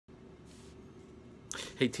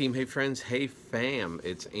Hey team, hey friends, hey fam,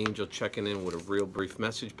 it's Angel checking in with a real brief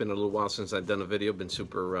message. Been a little while since I've done a video, been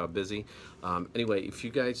super busy. Anyway, if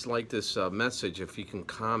you guys like this message, if you can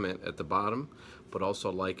comment at the bottom, but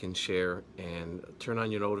also like and share and turn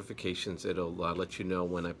on your notifications, it'll let you know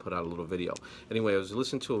when I put out a little video. Anyway, I was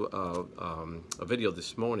listening to a video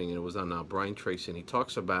this morning, and it was on Brian Tracy, and he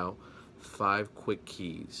talks about 5 quick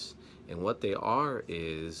keys. And what they are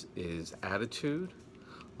is attitude,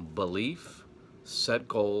 belief, set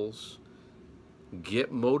goals,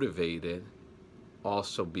 get motivated,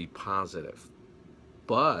 also be positive.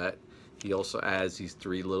 But he also adds these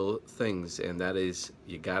 3 little things, and that is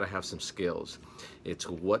you got to have some skills. It's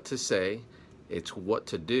what to say, it's what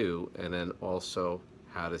to do, and then also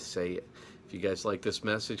how to say it. If you guys like this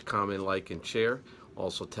message, comment, like, and share.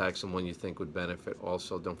 Also tag someone you think would benefit.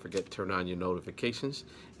 Also, don't forget to turn on your notifications,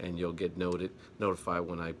 and you'll get notified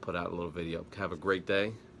when I put out a little video. Have a great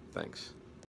day. Thanks.